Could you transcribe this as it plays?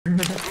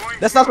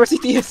That's not where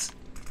CT is.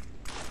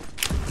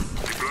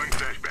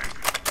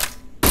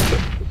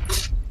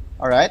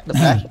 Alright, the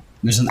flash.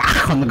 There's an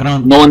ack on the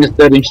ground. No one is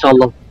dead,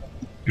 inshallah.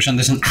 Christian,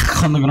 there's an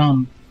ack on the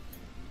ground.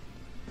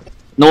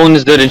 No one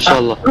is dead,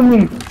 inshallah.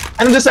 And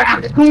there's an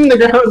axe on the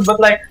ground, but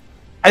like,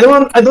 I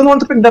don't want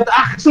to pick that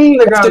axe on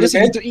the ground. After this,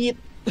 you need to eat.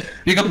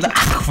 Pick up the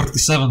ack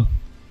 47.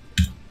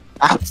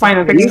 Fine,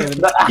 I'm picking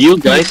the axe. You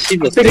guys see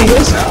the Picking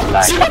this?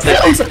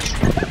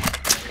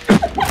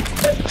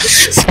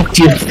 Fuck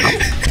you.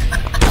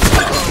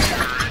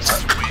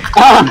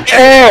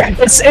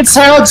 It's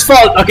Harold's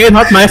fault, okay?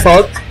 Not my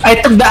fault. I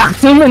took the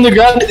action on the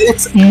ground,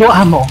 it's no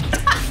ammo.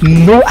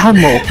 No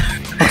ammo.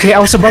 Okay, I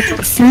was about to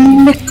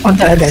flick on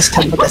the other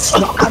side, but that's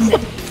no ammo.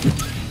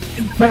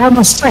 My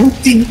ammo's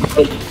 20.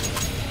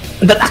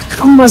 That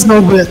action was no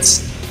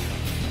bullets.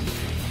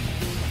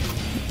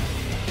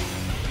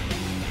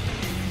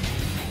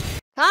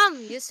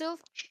 Come, Yusuf.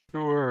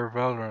 Sure,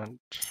 Valorant.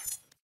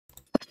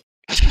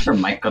 Her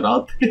mic cut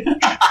out.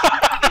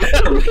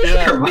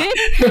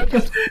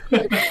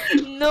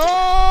 No!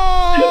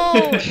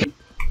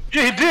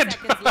 Yeah, he did!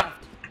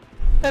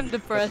 I'm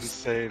depressed.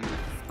 Insane.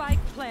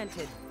 Spike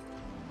planted.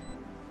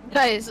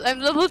 Guys, I'm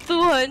level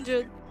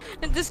 200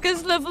 and this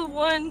guy's level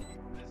 1.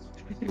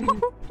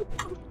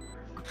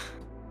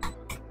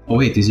 Oh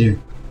wait, he's here.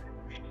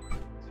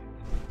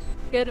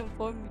 Get him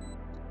for me.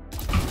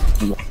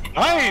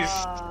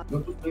 Nice!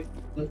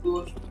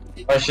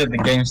 Oh shit, the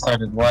game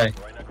started, why?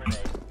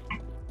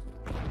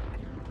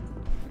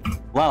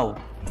 Wow.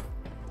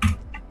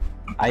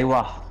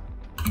 Aywa.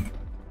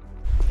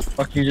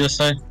 Fuck you just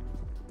said?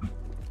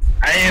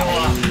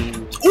 Aywa!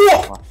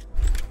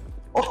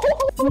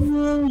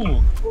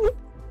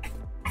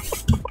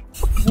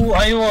 Ooh,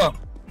 Aywa!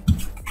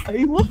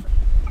 Aywa?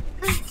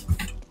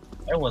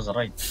 I was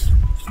right.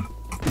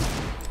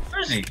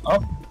 Where is he? Oh.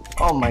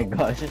 Oh my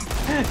gosh.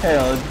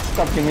 Harold,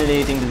 stop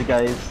humiliating these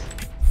guys.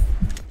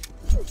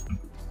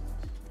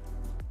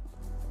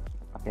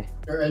 Okay.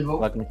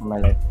 Welcome to my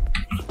life.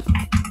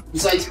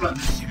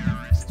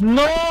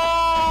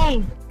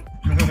 No!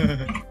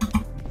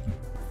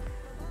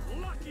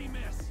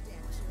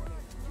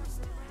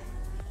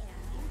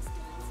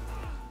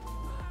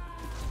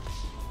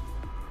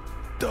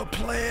 The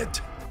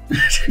plant!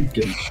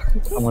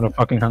 I'm gonna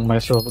fucking hang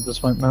myself at this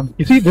point, man.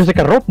 You see, there's like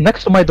a rope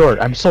next to my door.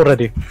 I'm so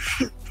ready.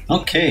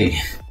 Okay.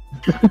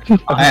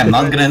 I am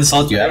not gonna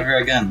insult you ever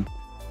again.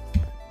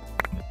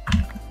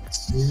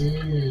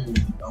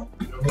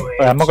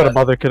 Alright, I'm not gonna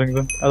bother killing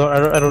them.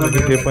 I don't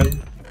really see a point.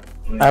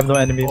 I have no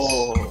enemies.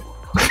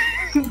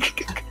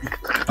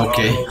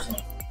 Okay.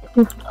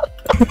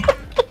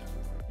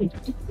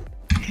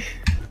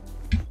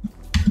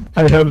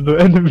 I have no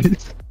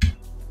enemies.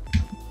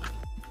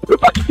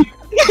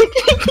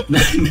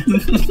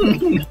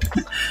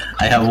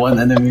 I have one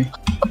enemy.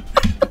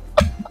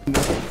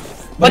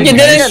 But you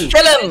didn't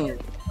kill him!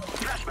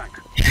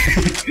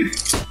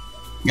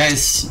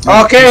 Guys.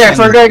 Okay, I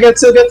forgot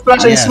to get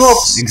flashing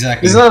smokes.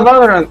 Exactly. This is not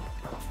Valorant.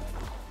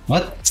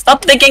 What?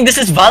 Stop thinking this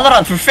is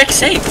Valorant, for frick's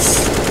sakes!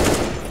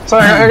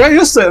 Sorry, I got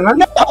used to it, man.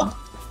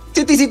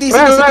 CT.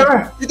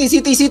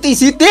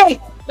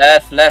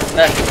 Left.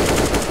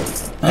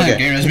 Okay,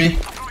 here's me.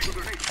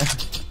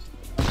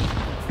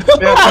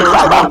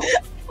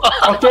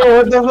 Okay,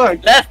 what the fuck?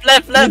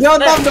 Left. You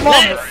don't have the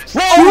bomb!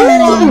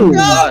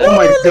 Oh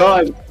my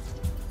god.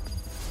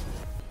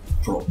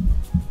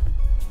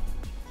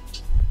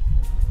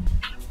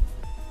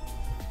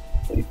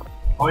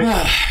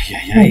 Yeah.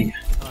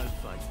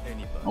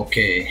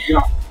 Okay.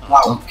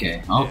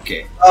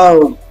 Okay.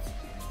 Oh.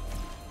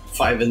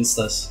 5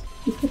 instas.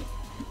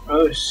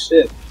 Oh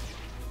shit.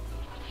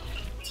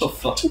 So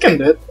fuck. You can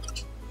do it.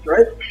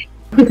 Right?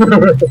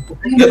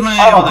 Get my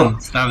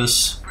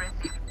Travis.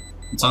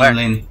 It's on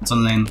lane.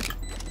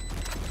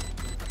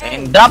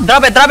 And drop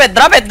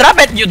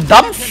it, you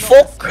dumb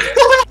fuck!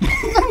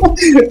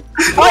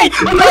 Wait!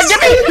 No,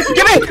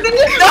 give me!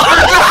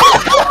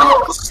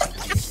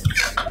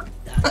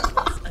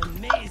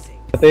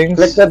 Things.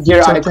 Click that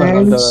gear icon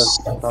on the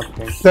top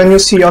thing. Then you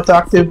see auto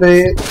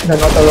activate, then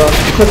auto run.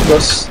 Click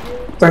those.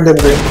 Turn them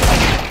green.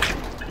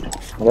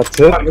 That's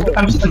it.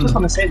 I just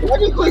wanna say that. Why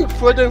are you going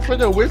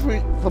further away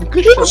from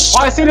Christian? Oh,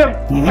 I see them!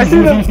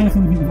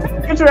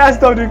 Get your ass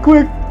down, dude,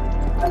 quick!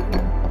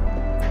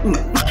 I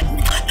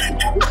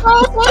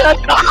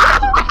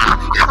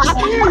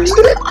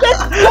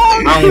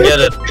don't get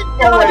it.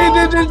 Why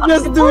did you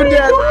just do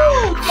that?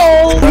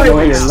 Oh my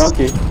god, you're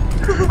lucky.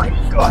 Oh my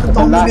god,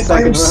 the last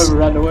second whoever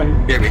ran away.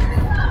 Baby.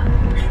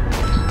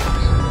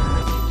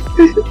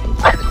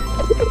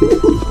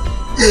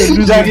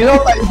 Jack, you know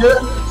what I did?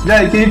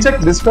 Jack, can you check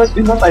this first?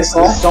 You know what I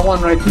saw? There's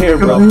someone right here,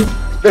 bro.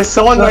 There's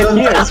someone right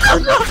here. There's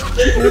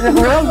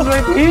someone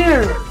right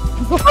here.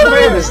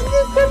 Where is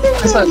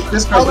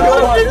this person?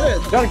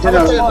 Jack,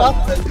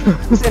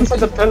 he's inside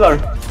the pillar.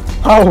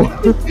 How?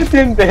 Get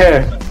in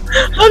there.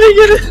 How do you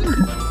get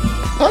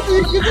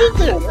in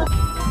there?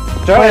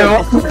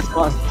 Jack,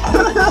 response.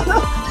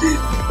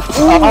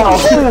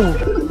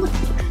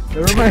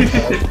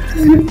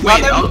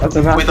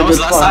 Wait, that was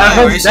last time.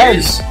 Are you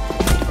serious?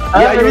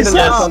 Yeah, you're the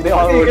last one. They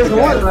all were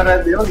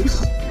together.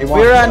 We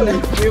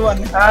won.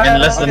 In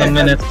less than a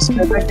minute,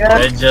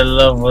 Reggie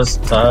Love was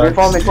tough.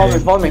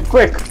 Follow me,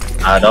 quick!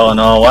 I don't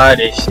know why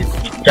this shit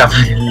got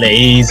me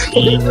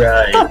lazy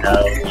right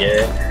now,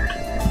 yeah.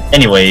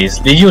 Anyways,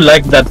 did you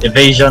like that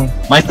evasion?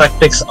 My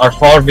tactics are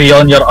far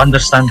beyond your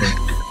understanding.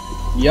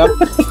 Yup.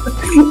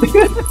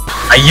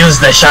 I use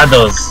the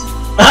shadows.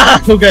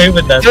 Okay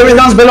with that.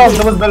 Someone's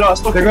below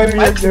us. They're going to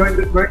like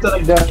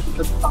that.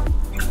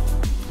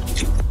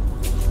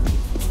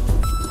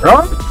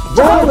 Run!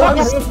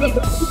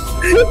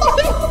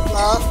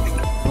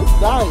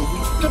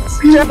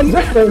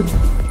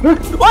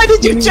 Why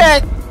did you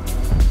check?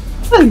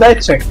 I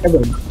checked.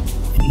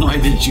 Why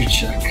did you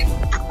check?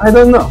 I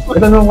don't know.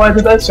 Why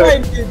did I Why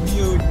check? did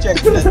you check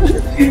that?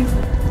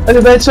 Why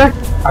did I check?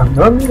 I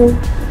don't know.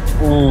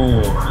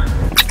 Ooh.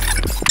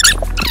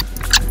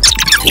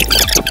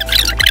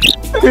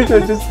 You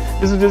should just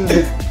listen to me.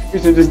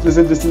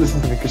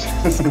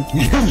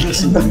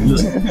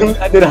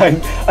 I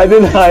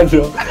didn't hide,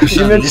 bro.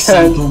 Give me a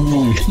chance.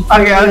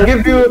 Okay, I'll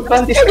give you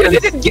 20 seconds. You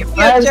didn't give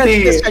me a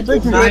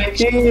chance.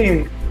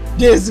 19.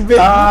 This big.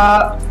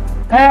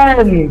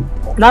 10.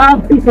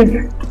 9.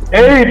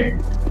 8.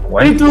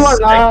 What 3, 2, 1.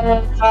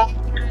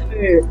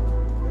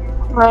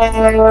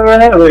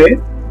 Wait.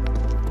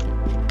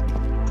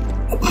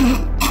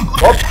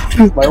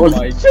 My god.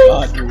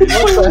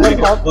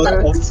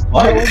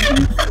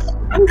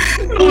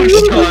 Oh,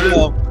 shut up.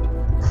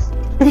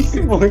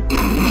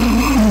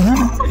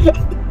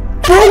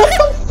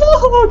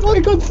 Oh my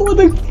god,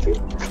 falling.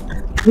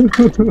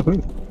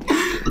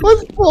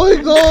 What's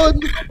going on?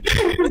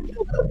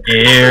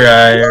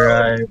 Yeah,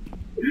 right.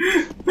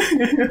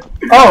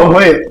 Oh,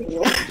 wait.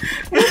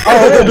 Oh,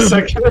 wait a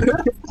second.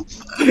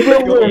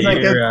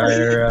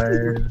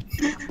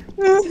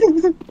 Right.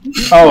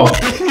 Oh.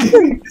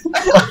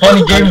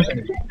 Funny game.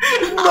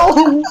 No.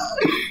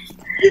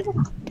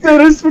 That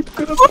is what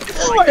could have.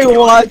 I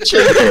watch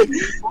it.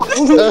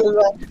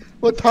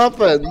 What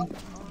happened?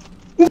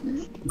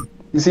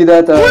 You see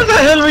that? Where the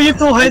hell were you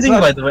two hiding,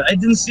 by the way? I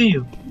didn't see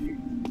you.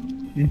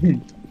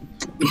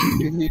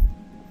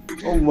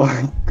 Oh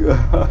my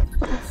god.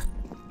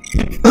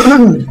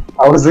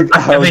 I was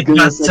giving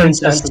a second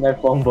chance and I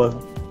fumbled.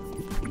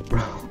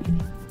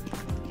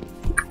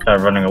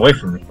 Start running away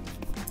from me.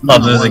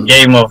 Thought this was a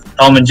game of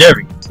Tom and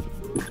Jerry.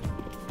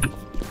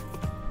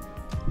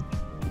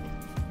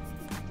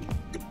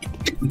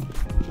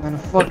 Man,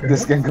 fuck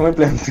this game. Can we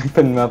play a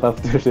different map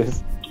after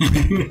this?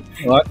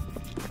 What?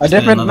 A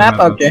different map?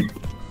 Okay.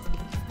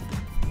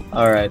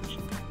 Alright.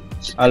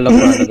 I'll look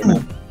for another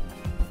map.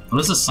 What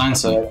does the sign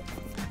say?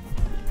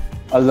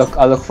 I'll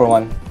look for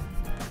one.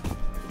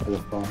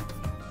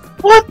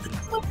 What?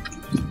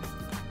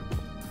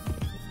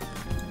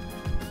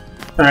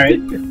 Alright.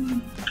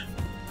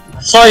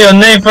 I saw your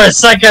name for a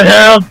second,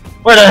 Harold.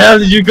 Where the hell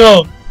did you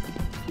go?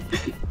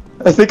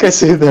 I think I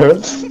see there.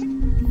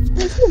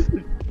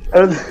 I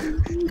don't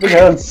think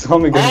Harold saw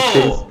me getting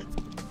chased.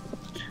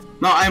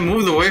 No, I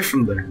moved away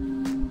from there.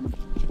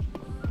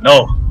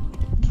 No.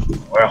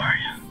 Where are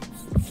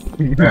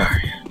you? Where are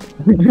you?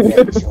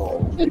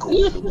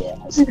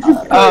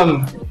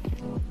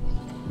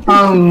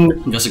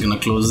 I'm just gonna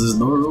close this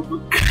door real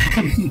quick.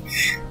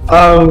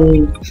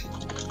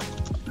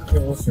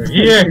 Over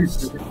here.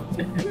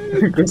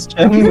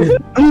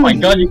 Oh my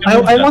god, you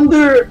can I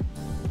wonder.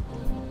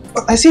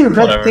 I see a red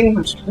Whatever. thing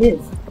on the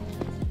screen.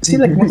 I see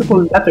like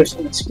multiple letters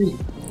on the screen.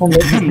 Oh my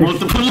god.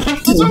 Multiple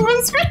letters on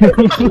my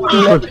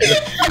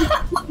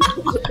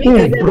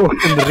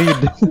Broken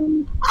read.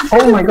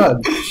 Oh my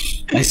god.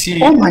 I see.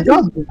 Oh my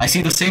god. I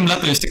see the same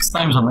letter 6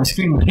 times on my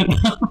screen right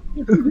now.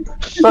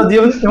 So do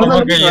you Oh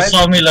my god, you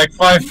saw me like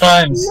 5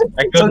 times.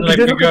 I couldn't like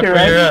did you figure out look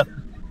where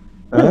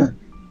you're at.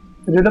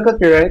 Did you look at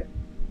your right?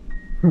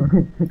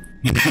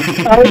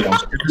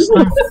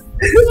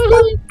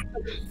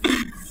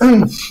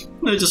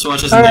 I just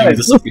watch his name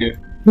disappear.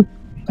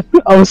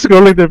 I was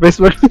scrolling their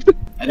Facebook.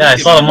 Yeah, I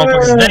saw the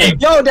motherfucker's name.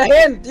 Yo, the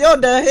hint! Yo,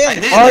 the I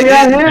hint! did. Oh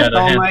yeah, Yeah, him. the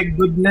Oh hint. my I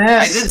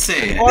goodness. did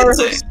say. Or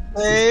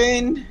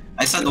Hussein.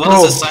 I said, what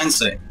does the sign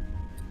say?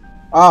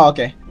 Oh,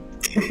 okay.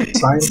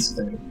 Science.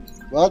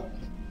 What?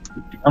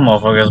 That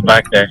motherfucker's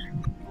back there.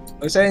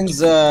 Hussein's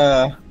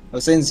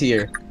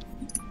here.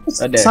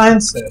 Right there.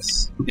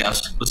 Sciences.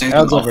 Yes, the same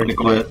Harold's thing. over Awfully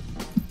quiet.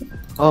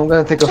 Oh, I'm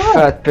gonna take a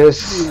fat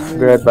piss. Be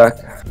right back.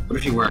 What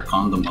if you wear a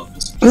condom of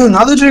this?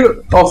 How did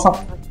you? Oh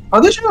fuck. How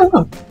did you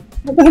know?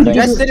 You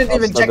guys didn't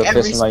even check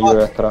every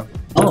spot.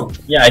 Oh,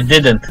 yeah, I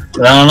didn't.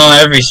 I don't know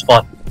every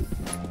spot.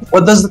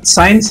 What does that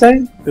sign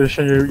say?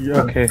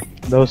 You're okay.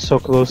 That was so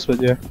close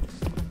with you.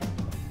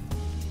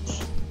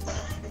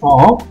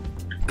 Oh.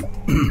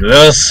 You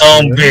little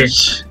son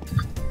bitch.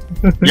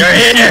 You're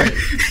here!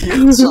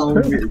 You son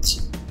of a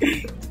bitch.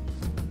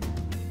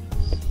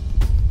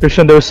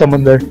 Christian, there was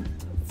someone there.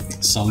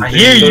 Something. I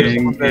hear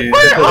you. Where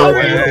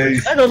are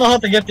you? I don't know how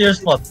to get to your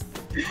spot.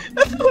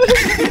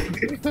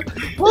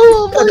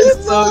 Oh my That is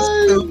so god!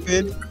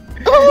 stupid.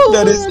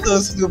 That is so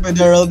stupid,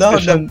 Harold. How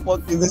the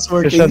fuck is this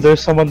working? Christian,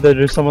 there's someone there.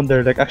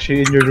 Like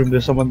actually in your room,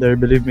 there's someone there.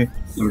 Believe me.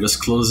 Let me just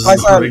close Hi,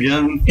 this door Sam.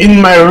 again.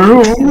 In my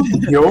room,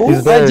 yo.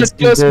 He's there. just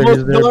He's closed there. both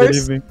He's there.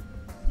 doors. Believe me.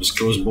 Just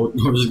close both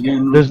doors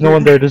again. There's no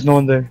one there. There's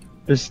someone there.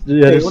 There's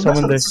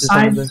someone there.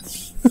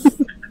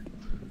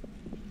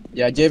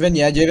 Yeah, Javen.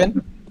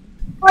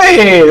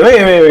 Wait.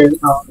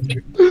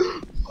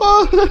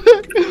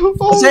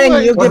 Hussein,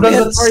 you What give does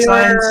hint that for your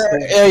sign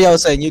say? area,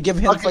 Hussein. You give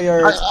hint for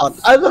your spot.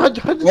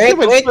 Wait.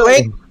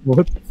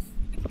 What?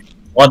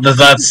 What does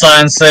that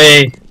sign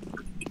say?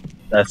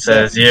 That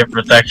says ear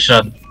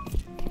protection.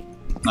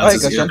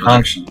 That's his ear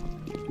protection.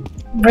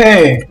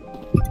 Hey.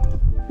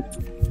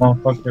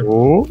 Motherfucker.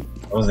 Oh.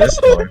 What was this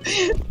for?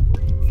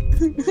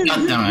 God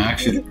damn it,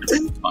 actually.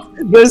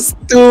 There's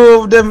two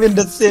of them in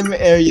the same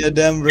area,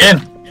 damn bro. In.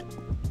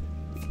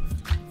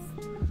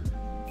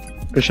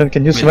 Christian,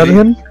 can you smell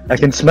him? I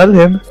can smell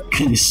him.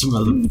 Can you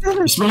smell him?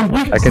 You smell him?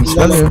 I can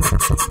smell him.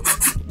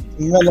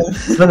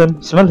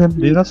 Smell him.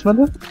 Do you not smell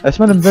him? I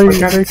smell him very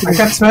I clearly.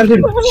 can't smell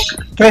him.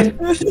 Wait.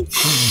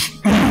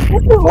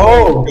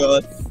 Oh.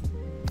 God.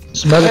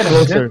 Smell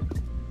closer.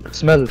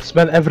 Smell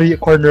every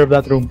corner of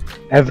that room.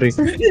 Every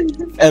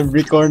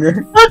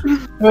corner.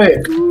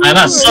 Wait. And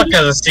I suck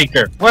as a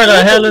seeker. Where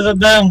the hell is it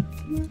down?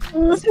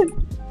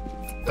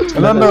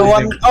 Remember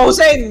one. Oh,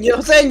 Hussein, your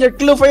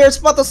clue for your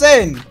spot,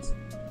 Hussein.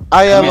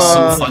 I It'd am. be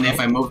so funny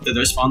if I moved to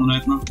their spawn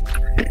right now.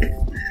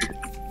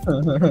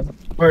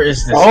 Where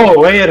is this? Oh,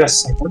 wait a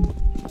second.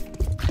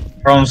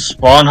 From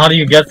spawn? How do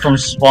you get from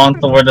spawn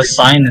to where the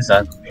sign is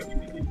at?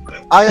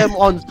 I am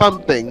on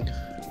something.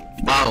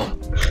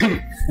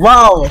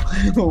 Wow.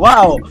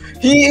 Wow.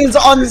 He is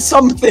on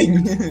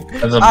something.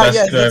 That's the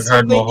best clue I've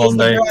heard my whole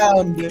day.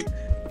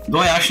 Do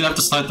I actually have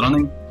to start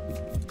running?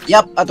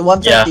 Yep, at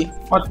 1:30.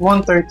 At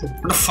 1:30. Where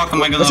the fuck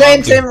am I gonna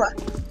Same. run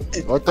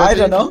to? I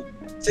don't know.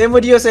 Same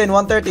with you, saying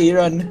 1:30. You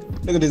run.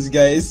 Look at these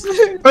guys.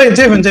 Wait,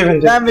 Javen.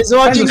 Damn, he's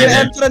watching the Stay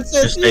there.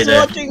 entrances. Just stay He's there.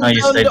 watching No,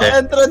 you down stay the there.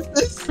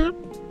 entrances.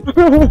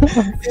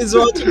 He's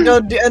watching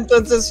down the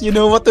entrances. You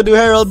know what to do,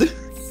 Harold.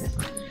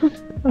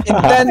 In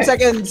 10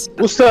 seconds.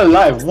 Who's still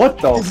alive? What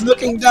the? He's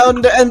looking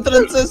down the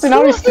entrances.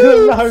 Now he's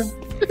still alive.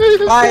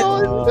 5,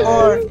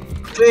 4,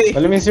 3,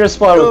 Let me see your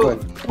spot real quick.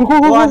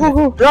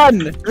 1.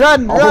 Run!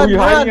 Oh, you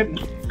hiding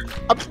it?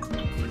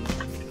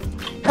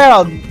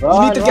 Harold, you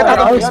need to get out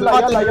of this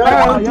spot and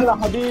run.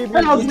 Harold, You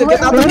need to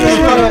get out of this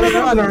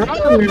spot and run.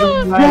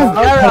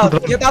 Harold,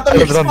 get out of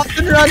this spot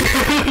and run.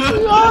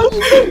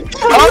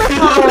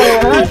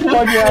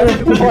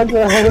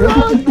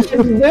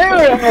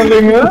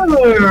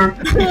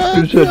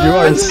 Christian, you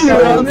are so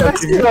Harold,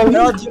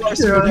 you are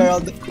screwed,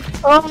 Harold.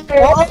 Where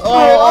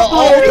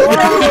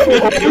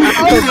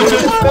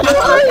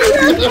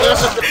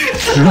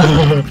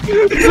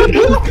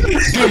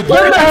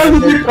the hell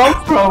did you come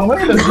from?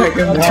 Wait a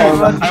second.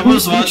 I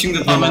was watching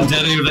the Tom and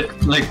Jerry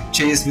like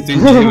chase between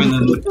Javen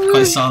and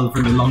Faisal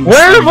for the longest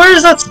time. Where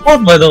is that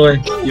spot, by the way?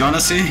 You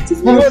wanna see? He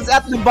was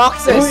at the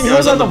boxes. He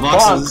was at the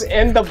boxes.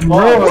 In the box.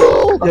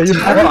 Yeah, you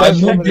I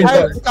moved it.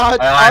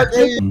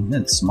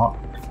 It's smart.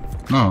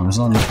 No, there's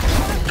not.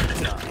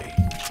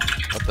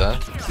 What the?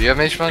 Do you have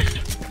mage flank?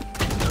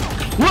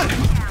 What?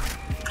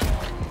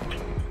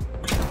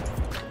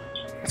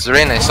 It's the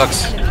rain, it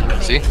sucks.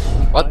 See?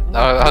 What?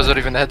 How's that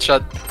even a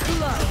headshot?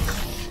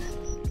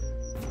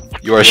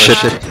 You are shit.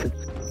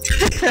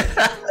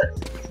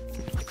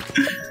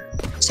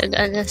 Should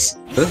I just...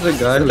 This is the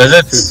guy who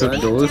Is it?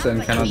 took those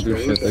and cannot do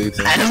shit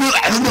either.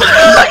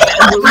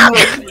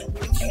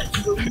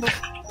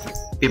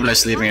 People are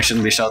sleeping, I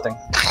shouldn't be shouting.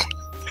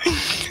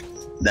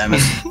 Damn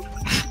it.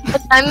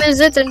 What time is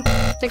it in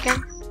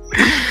again?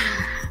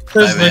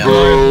 Where's the 5 guy?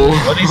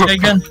 What did he say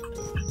again?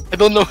 I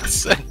don't know what he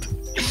said.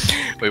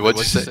 Wait, what'd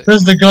you say?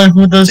 Where's the guy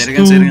who does Say it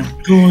again, say it again. Say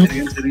it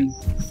again, say it again.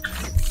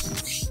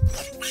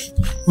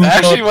 I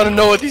actually want to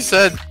know what he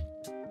said.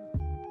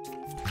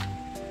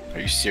 Are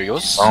you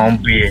serious?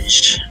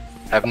 Bitch.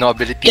 I have no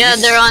abilities. Yeah,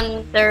 they're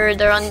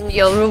on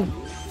your room.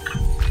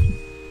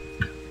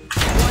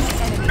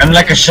 I'm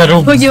like a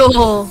shadow. Oh,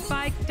 yo.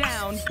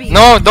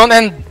 No, don't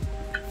end.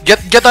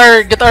 Get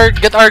our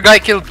guy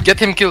killed. Get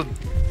him killed.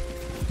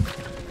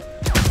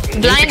 You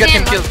need to Blind get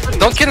him him. killed.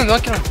 Don't kill him.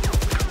 Don't kill him.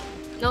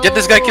 No. Get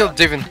this guy killed,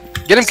 Javen.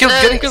 Get him killed.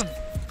 Get him killed.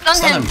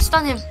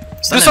 Stun him.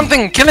 Do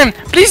something. Kill him.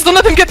 Please don't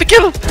let him get the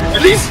kill.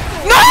 Please.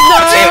 No,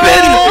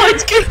 Javen.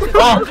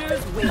 Oh,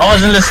 I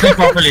wasn't listening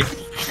properly.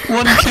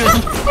 One kill.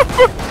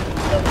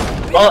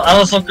 Oh, I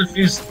was so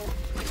confused.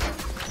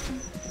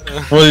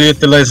 Full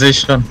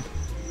utilization.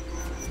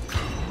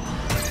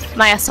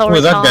 My assault. Who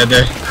is that guy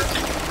there?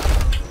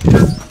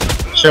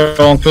 Show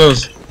on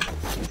close.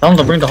 Tell him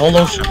to bring the whole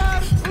ocean.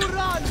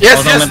 Yes, I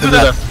was not yes, meant do to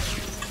that.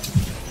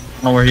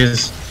 Know where he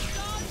is.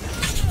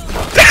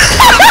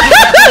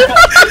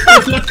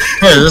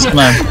 Where is this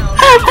man?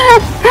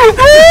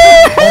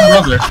 Oh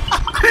brother.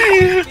 I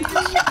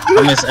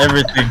miss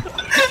everything.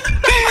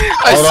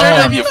 I stared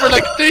at you for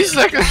like 3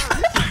 seconds.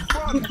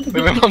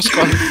 Wait, my mom's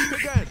calling.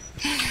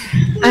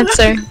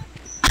 Answer.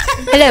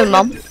 Hello,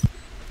 mom.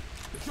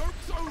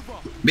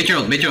 Beat your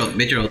ult, beat your ult,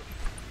 beat your ult.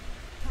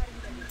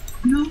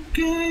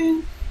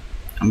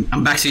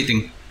 I'm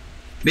backseating.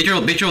 Beach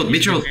roll, beach roll,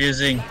 beach roll.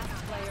 Defusing.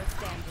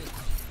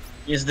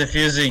 He's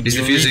defusing. He's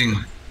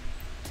defusing.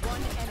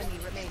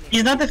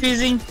 He's not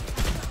defusing.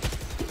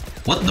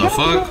 What the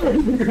fuck?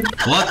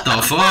 What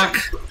the fuck?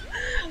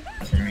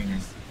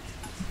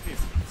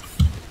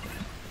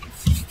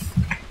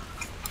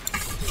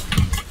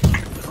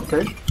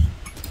 Okay.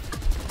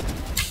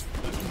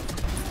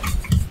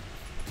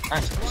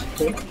 Nice.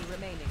 Okay.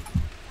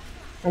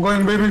 I'm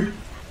going, baby.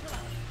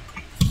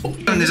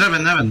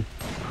 Heaven.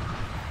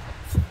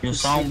 You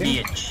sound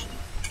bitch.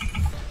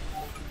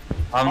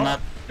 I'm not.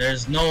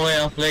 There's no way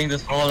I'm playing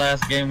this whole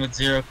ass game with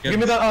 0 kills. Give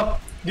me that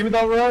up. Give me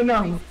that run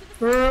now.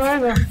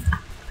 Run now.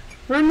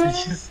 Run now.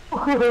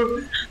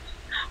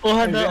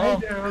 What the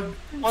up?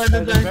 Why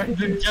did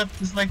the chat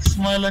just like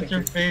smile at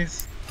your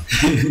face?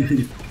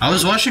 I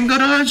was watching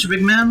Garage,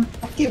 big man.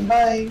 Okay,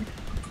 bye.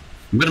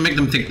 I'm gonna make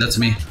them think that's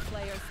me.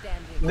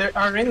 Their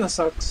arena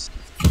sucks.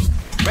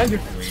 Ready?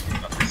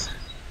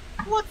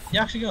 What? You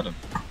actually got him.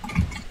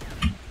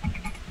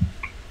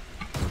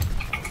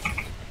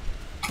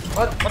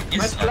 What is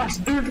my splash,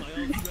 dude?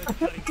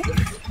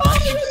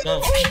 Splash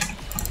himself.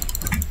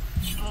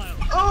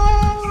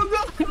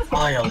 Oh no!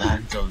 I'll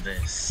handle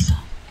this.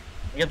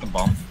 Get the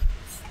bomb.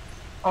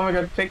 Oh my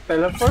god, fake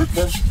teleport?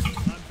 That's